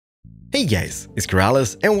Hey guys, it's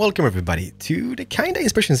Keralis and welcome everybody to the Kinda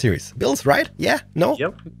Inspiration series. Bills, right? Yeah? No?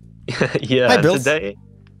 Yep. Yeah, Hi, Bills. today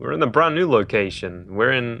we're in a brand new location.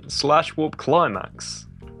 We're in /warp climax.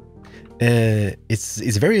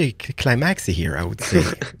 It's very climaxy here, I would say.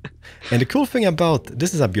 And the cool thing about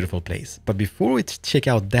this is a beautiful place. But before we check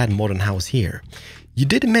out that modern house here, you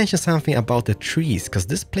did mention something about the trees, because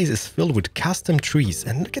this place is filled with custom trees.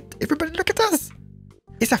 And look at everybody, look at this!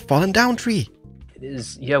 It's a fallen down tree. It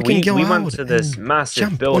is. Yeah, we went to this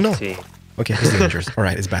massive build team. Okay, it's dangerous. All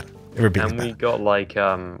right, it's bad. And we got like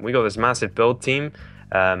we got this massive build team,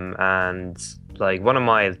 and like one of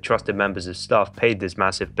my trusted members of staff paid this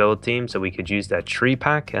massive build team so we could use their tree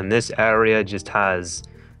pack, and this area just has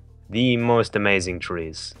the most amazing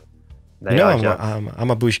trees.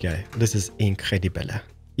 I'm a bush guy. This is incredible.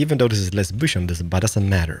 Even though this is less bush on this, but doesn't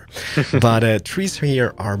matter. But trees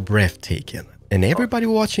here are breathtaking. And everybody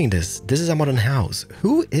watching this is a modern house.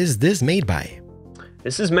 Who is this made by?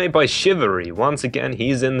 This is made by Shivery. Once again,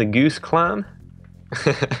 he's in the Goose clan.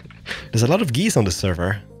 There's a lot of geese on the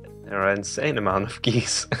server. There are an insane amount of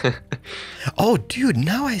geese. Oh, dude,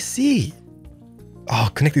 now I see. Oh,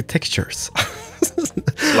 connected textures.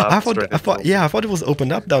 I thought it was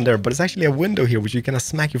opened up down there, but it's actually a window here which you kind of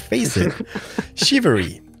smack your face in.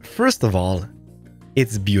 Shivery. First of all,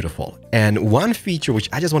 it's beautiful. And one feature which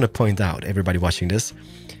I just want to point out, everybody watching this,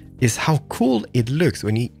 is how cool it looks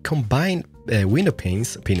when you combine window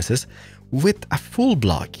penises with a full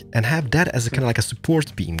block and have that as kind of like a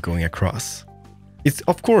support beam going across. It's,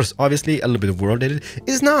 of course, obviously a little bit world edited.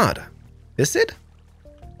 It's not. Is it?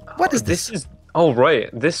 What is this? This is... Oh, right.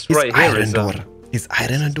 This right here is... It's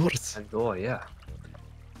iron doors. Iron door, yeah.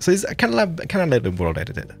 So it's kind of like the world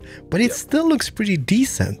edited, but it still looks pretty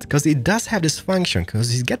decent because it does have this function. Because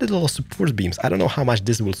he's got the little support beams. I don't know how much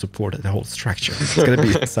this will support the whole structure. It's gonna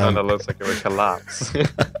be some. Kind of looks like it will collapse.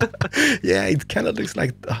 Yeah, it kind of looks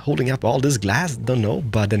like holding up all this glass. Don't know,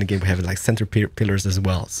 but then again we have like center pillars as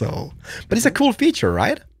well. So, but it's a cool feature,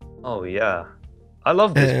 right? Oh yeah, I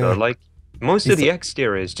love this build. Like most of the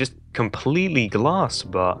exterior is just completely glass,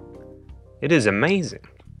 but it is amazing.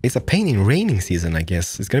 It's a pain in raining season, I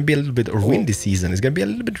guess. It's going to be a little bit, or windy season. It's going to be a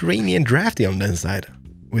little bit rainy and drafty on the inside.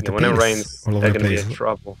 With the when it rains, they're going to be in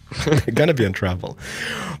trouble. They're going to be in trouble.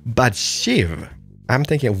 But Shiv, I'm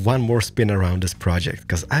taking one more spin around this project,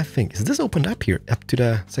 because I think, is this opened up here, up to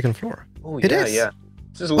the second floor? Oh, it is. Yeah.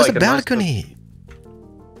 This is like a balcony.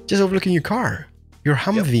 Just overlooking your car. Your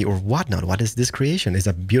Humvee or whatnot. What is this creation? It's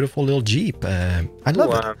a beautiful little Jeep. I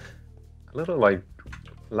love it. A little like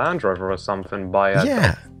Land Rover or something by a...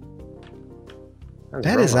 Yeah.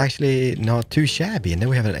 That is actually not too shabby. And then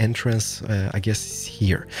we have an entrance, I guess,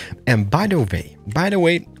 here. And by the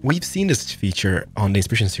way, we've seen this feature on the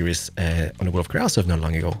Inspiration series on the World of Keralis not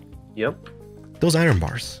long ago. Yep. Those iron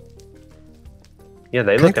bars. Yeah,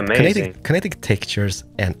 they look amazing. Kinetic textures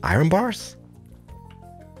and iron bars.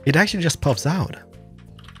 It actually just pops out.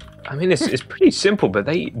 I mean, it's pretty simple, but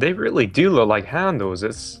they really do look like handles.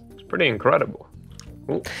 It's pretty incredible.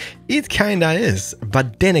 Ooh. It kinda is,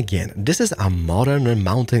 but then again, this is a modern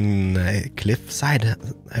mountain cliffside,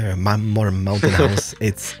 modern mountain house.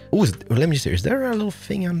 It's let me see. Is there a little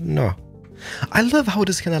thing? No, I love how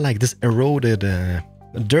this kind of like this eroded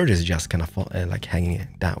dirt is just kind of like hanging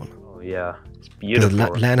down. Oh yeah, it's beautiful.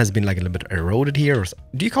 The land has been like a little bit eroded here. Or,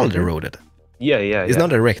 do you call it eroded? Yeah. It's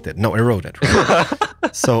not erected. No, eroded. Right?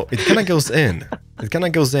 So it kind of goes in.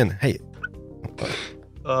 Hey,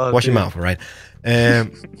 wash your mouth, all right?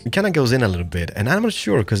 It kind of goes in a little bit, and I'm not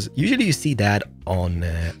sure because usually you see that on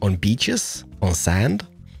beaches, on sand,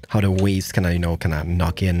 how the waves kind of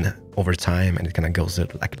knock in over time, and it kind of goes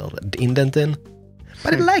like a little indent in.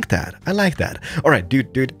 But I like that. All right,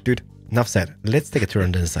 dude. Enough said. Let's take a tour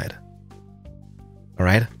on the inside. All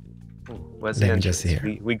right. Where's the entrance? Just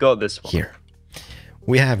here. We got this one. Here.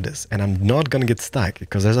 We have this, and I'm not gonna get stuck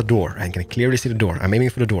because there's a door. I can clearly see the door. I'm aiming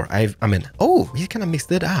for the door. I'm in. Oh, he kind of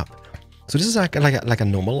mixed it up. So this is like a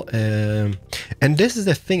normal, and this is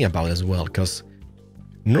the thing about it as well, because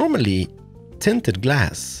normally tinted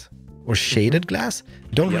glass or shaded glass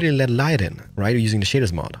don't really let light in, right? Using the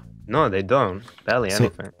shaders mod. No, they don't. Barely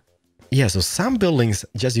anything. Yeah, so some buildings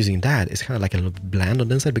just using that is kind of like a little bland on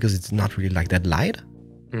the inside because it's not really like that light.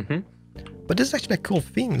 But this is actually a cool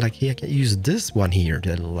thing. Like he can use this one here,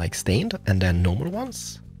 the like stained, and then normal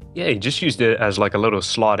ones. Yeah, he just used it as like a little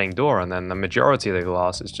sliding door, and then the majority of the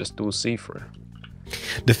glass is just all see-through.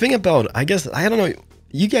 The thing about, I guess, I don't know,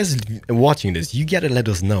 you guys watching this, you gotta let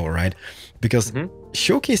us know, right? Because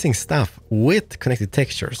showcasing stuff with connected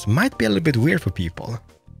textures might be a little bit weird for people.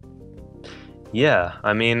 Yeah,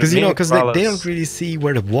 I mean, Because me and because they don't Keralis really see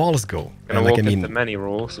where the walls go. gonna Like walk I mean, into many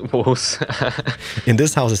walls. in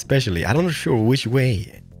this house especially, I'm not sure which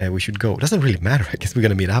way we should go. Doesn't really matter. I guess we're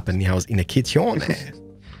gonna meet up in the house in a kitchen.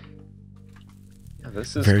 Yeah,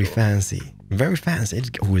 this is Very cool. fancy, very fancy. It's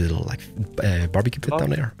a little like barbecue pit down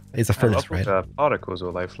there. It's a I furnace, love all right? the particles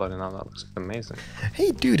all like floating out. That looks amazing.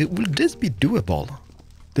 Hey, dude, will this be doable?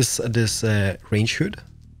 This range hood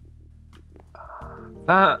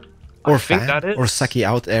That or I think fan that is or sucky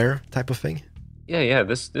out air type of thing? yeah.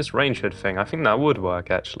 This range hood thing. I think that would work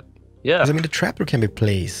actually. Yeah, Because I mean, the trapdoor can be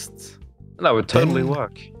placed. that would totally then-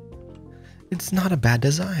 work. It's not a bad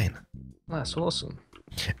design. That's awesome.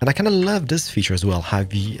 And I kind of love this feature as well. How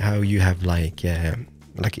you have like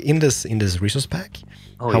in this resource pack,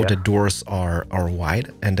 Oh how yeah. the doors are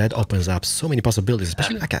wide, and that opens up so many possibilities,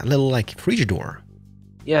 especially like a little like fridge door.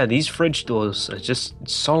 Yeah, these fridge doors are just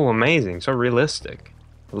so amazing, so realistic.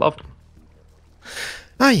 I love them.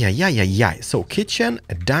 Yeah. So kitchen,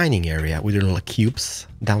 a dining area with your little cubes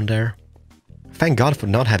down there. Thank God for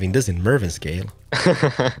not having this in Mervin scale,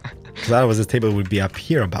 because otherwise this table would be up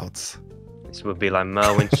here abouts. This would be like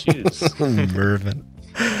Merwin's shoes. Mervin.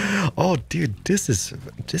 Oh, dude, this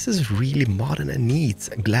is really modern and neat.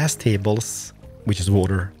 Glass tables, which is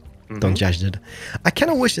water. Don't judge it. I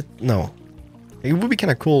kind of wish it. No, it would be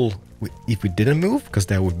kind of cool if we didn't move, because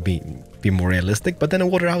that would be more realistic. But then the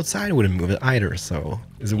water outside wouldn't move either, so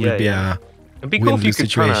it would be a It'd be cool if you win-lose could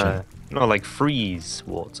situation. like freeze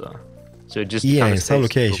water. So it just Yeah, kinda in some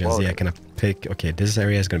stays locations, water. yeah, kind of pick. Okay, this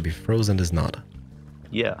area is gonna be frozen. This not.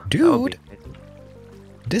 Yeah. that would be Dude. amazing.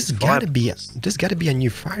 This Fireplace. gotta be a new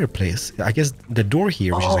fireplace. I guess the door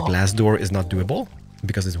here, which is a glass door, is not doable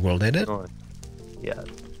because it's world edit. Oh, yeah.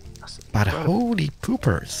 That's But incredible. holy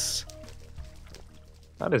poopers!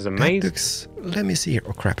 That is That amazing. looks. Let me see here.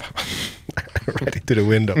 Oh crap! Right into the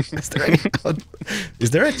window.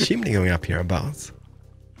 Is there a chimney going up here about?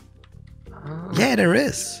 Yeah, there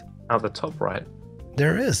is. Out the top right.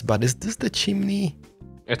 There is. But is this the chimney?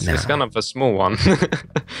 It's Nah. kind of a small one.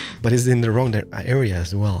 But it's in the wrong area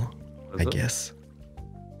as well. Is I it? guess.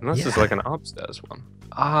 Unless it's Yeah. like an upstairs one.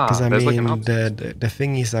 Ah, Because I there's like mean, an upstairs. the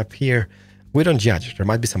thing is up here. We don't judge. There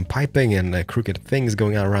might be some piping and crooked things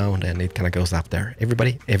going around, and it kind of goes up there.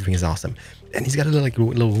 Everything is awesome. And he's got a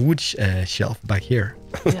little wood shelf back here.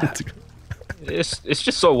 Yeah. It's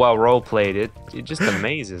just so well role played. It just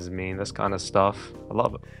amazes me. This kind of stuff. I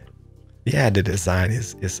love it. Yeah, the design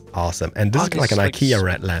is awesome. And this Oh, is this like an is like IKEA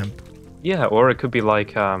red lamp. Yeah, or it could be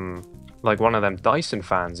like one of them Dyson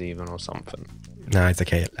fans even or something. No, it's a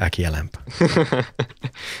IKEA lamp.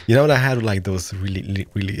 You know, I had like those really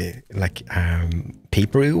like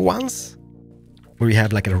papery ones, where you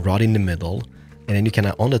have like a rod in the middle, and then you kind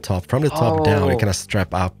of on the top, from the top down, you Oh. kind of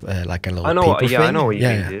strap up like a little I know. paper Yeah, thing. I know what you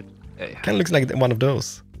mean, Yeah. dude. Yeah, Kind of looks like one of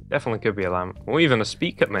those. definitely could be a lamp, or even a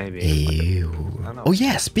speaker maybe. Ew. I know. Oh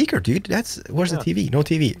yeah, speaker, dude. Where's the TV? No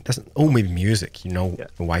TV. Doesn't. Oh, maybe music. You know, Yeah.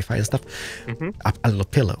 Wi-Fi and stuff. Mhm. A little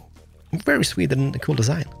pillow. Very sweet and cool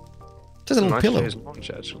design. Just a little Nice pillow. chaise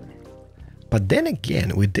lounge, actually. But then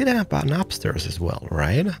again, we did have an upstairs as well,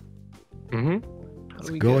 right? Mhm.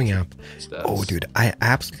 So going up. Oh, dude, I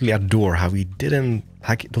absolutely adore how we didn't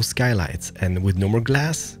like those skylights and with no more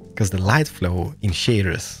glass, because the light flow in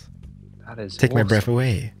shaders That is take my awesome. breath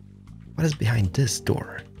away. What is behind this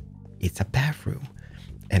door? It's a bathroom.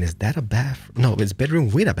 And is that a bathroom? No, it's bedroom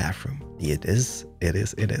with a bathroom. It is.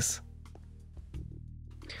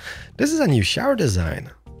 This is a new shower design.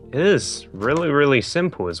 It is really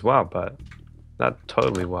simple as well, but that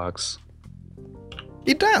totally works.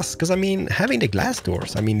 It does, because I mean, having the glass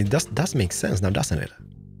doors, I mean, it does make sense now, doesn't it?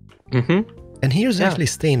 Mhm. And here's Yeah. actually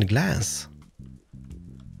stained glass.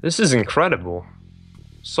 This is incredible.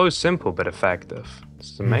 So simple but effective.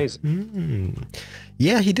 It's amazing. Mm.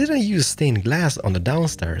 Yeah, he didn't use stained glass on the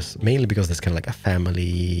downstairs, mainly because there's kind of like a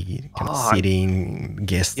family kind of sitting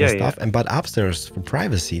guests and Yeah, stuff. And but upstairs for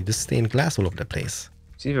privacy, there's stained glass all over the place.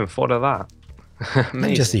 It's even thought of that. Let me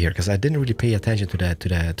Amazing. just see here, because I didn't really pay attention to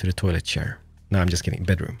the toilet chair. No, I'm just kidding.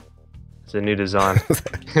 Bedroom. It's a new design.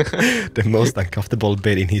 The most uncomfortable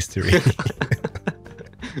bed in history.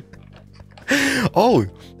 Oh,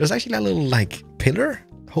 there's actually a little like pillar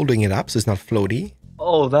holding it up, so it's not floaty.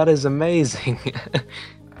 Oh, that is amazing.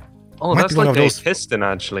 Oh, Might that's be one like of a those- piston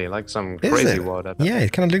actually, like some Is crazy it? word. Yeah,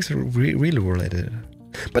 it kind of looks really related.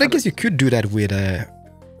 But I guess you could do that with a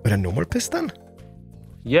normal piston.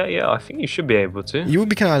 Yeah, I think you should be able to. You would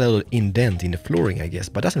be kind of a little indent in the flooring, I guess,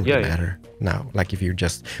 but doesn't really Yeah. matter now. Like if you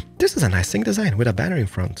just, this is a nice sink design with a banner in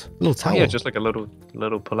front, a little Oh, towel. yeah, just like a little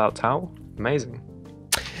pull-out towel. Amazing.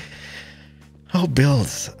 Oh,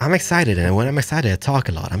 Bills. I'm excited, and when I'm excited, I talk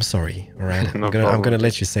a lot. I'm sorry. All right. No I'm gonna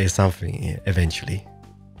let you say something eventually.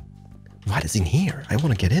 What is in here? I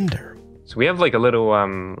want to get in there. So we have like a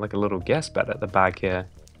little guest bed at the back here,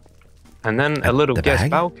 and then a At little the guest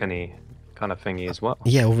back? balcony kind of thingy as well.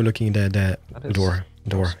 Yeah, overlooking the That is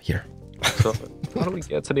door here. So how do we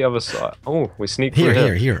get to the other side? Oh, we sneak through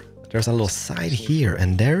Here. There's a little side here,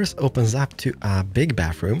 and theirs opens up to a big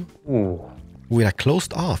bathroom. Ooh. With a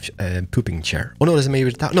closed off pooping chair. Oh no, there's maybe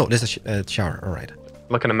there's a shower. All right.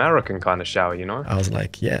 Like an American kind of shower, you know? I was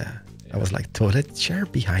like, yeah. I was like, toilet chair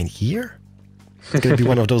behind here? It's gonna be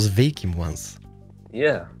one of those vacuum ones.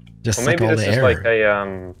 Yeah. Just Or suck maybe all this the is air. like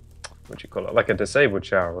a what do you call it? Like a disabled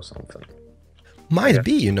shower or something. Might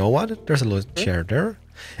be, you know what? There's a little chair there,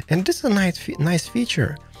 and this is a nice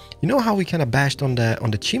feature. You know how we kind of bashed on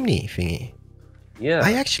the chimney thingy? Yeah.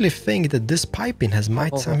 I actually think that this piping has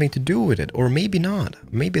something to do with it, or maybe not.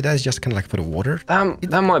 Maybe that's just kind of like for the water.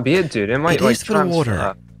 That might be it, dude. It might It like is for the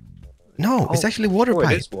water. No, it's actually water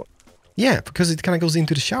pipe. It is water. Yeah, because it kind of goes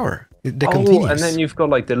into the shower. The Oh, continuous. and then you've got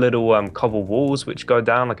like the little cobble walls which go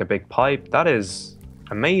down like a big pipe. That is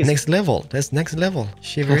amazing. Next level. That's next level.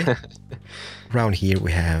 Shivery. Around here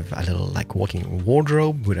we have a little like walking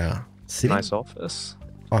wardrobe with a sitting Nice office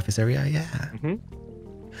area. Yeah. Mm-hmm.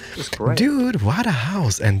 It's great. Dude, what a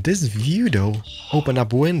house. And this view though, open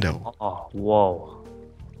up window. Oh, whoa.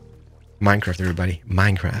 Minecraft, everybody.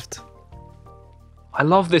 Minecraft. I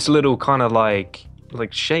love this little kind of like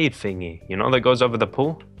shade thingy, you know, that goes over the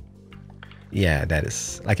pool. Yeah, that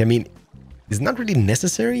is like, I mean, it's not really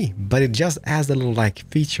necessary, but it just adds a little like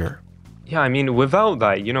feature. Yeah, I mean, without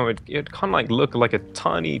that, you know, it kind of like look like a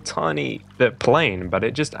tiny bit plain, but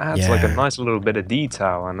it just adds like a nice little bit of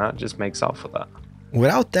detail, and that just makes up for that.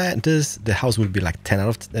 Without that, the house would be like 2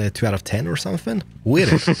 out of 10 or something. With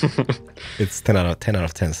it, it's 10 out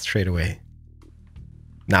of 10 straight away.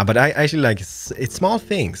 Nah, but I actually like it's small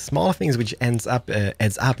things which adds up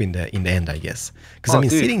in the end, I guess. Because I mean,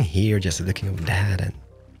 dude. sitting here just looking at that and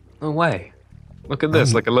No way. Look at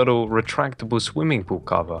this, like a little retractable swimming pool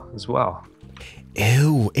cover as well.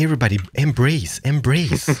 ew, everybody embrace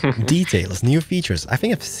details, new features. I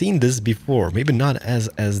think I've seen this before, maybe not as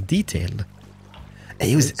detailed. And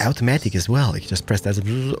it was automatic as well. You just press that,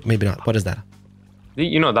 maybe not. What is that?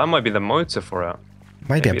 You know, that might be the motor for it.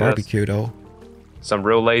 Might be a Maybe barbecue though. Some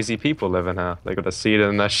real lazy people live in here. They got a seat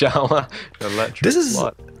in their shower, electric This is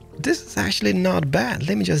slut. this is actually not bad.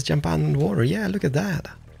 Let me just jump out in the water. Yeah, look at that.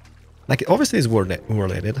 Like obviously it's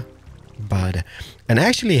related, but and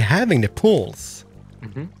actually having the pools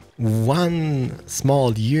one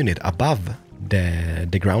small unit above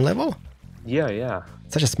the ground level. Yeah.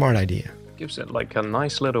 Such a smart idea. Gives it like a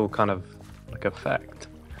nice little kind of like effect.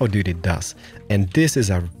 Oh, dude, it does. And this is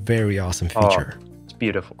a very awesome feature. Oh, it's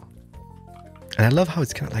beautiful. And I love how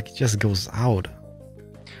it's kind of like it just goes out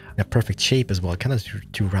in a perfect shape as well, kind of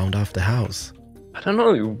to round off the house. I don't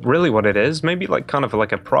know really what it is. Maybe like kind of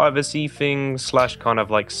like a privacy thing / kind of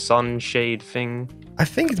like sunshade thing. I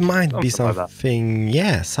think it might be Something like that. something,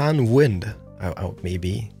 yeah, sun, wind,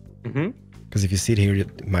 maybe. Because if you sit here,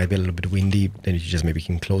 it might be a little bit windy, then you just maybe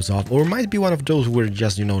can close off. Or it might be one of those where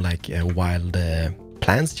just, you know, like wild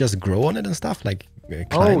plants just grow on it and stuff, like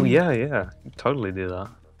climb. Oh, yeah. Totally do that.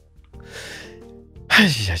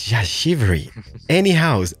 Yeah, shivery. Any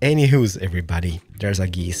house, any who's, everybody. There's a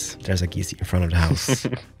geese. There's a geese in front of the house.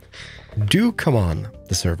 Do come on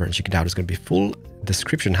the server and check it out. It's going to be full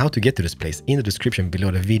description how to get to this place in the description below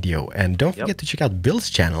the video. And don't forget to check out Bill's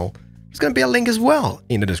channel. There's going to be a link as well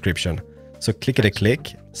in the description. So click,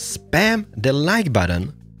 spam the like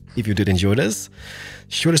button if you did enjoy this.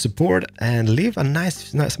 Show the support and leave a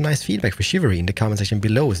some nice feedback for Shivery in the comment section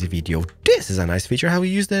below the video. This is a nice feature how we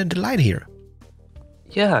use the light here.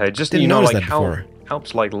 Yeah, it just, Didn't you know, notice like that how before.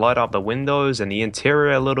 helps like light up the windows and the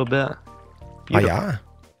interior a little bit. Ah, yeah.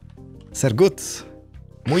 Ser gut.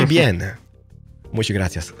 Muy bien. Muchas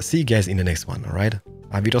gracias. See you guys in the next one, alright?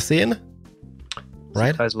 Auf Wiedersehen.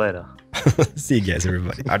 Right? See you guys later. See you guys,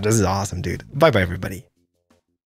 everybody. This is awesome, dude. Bye-bye, everybody.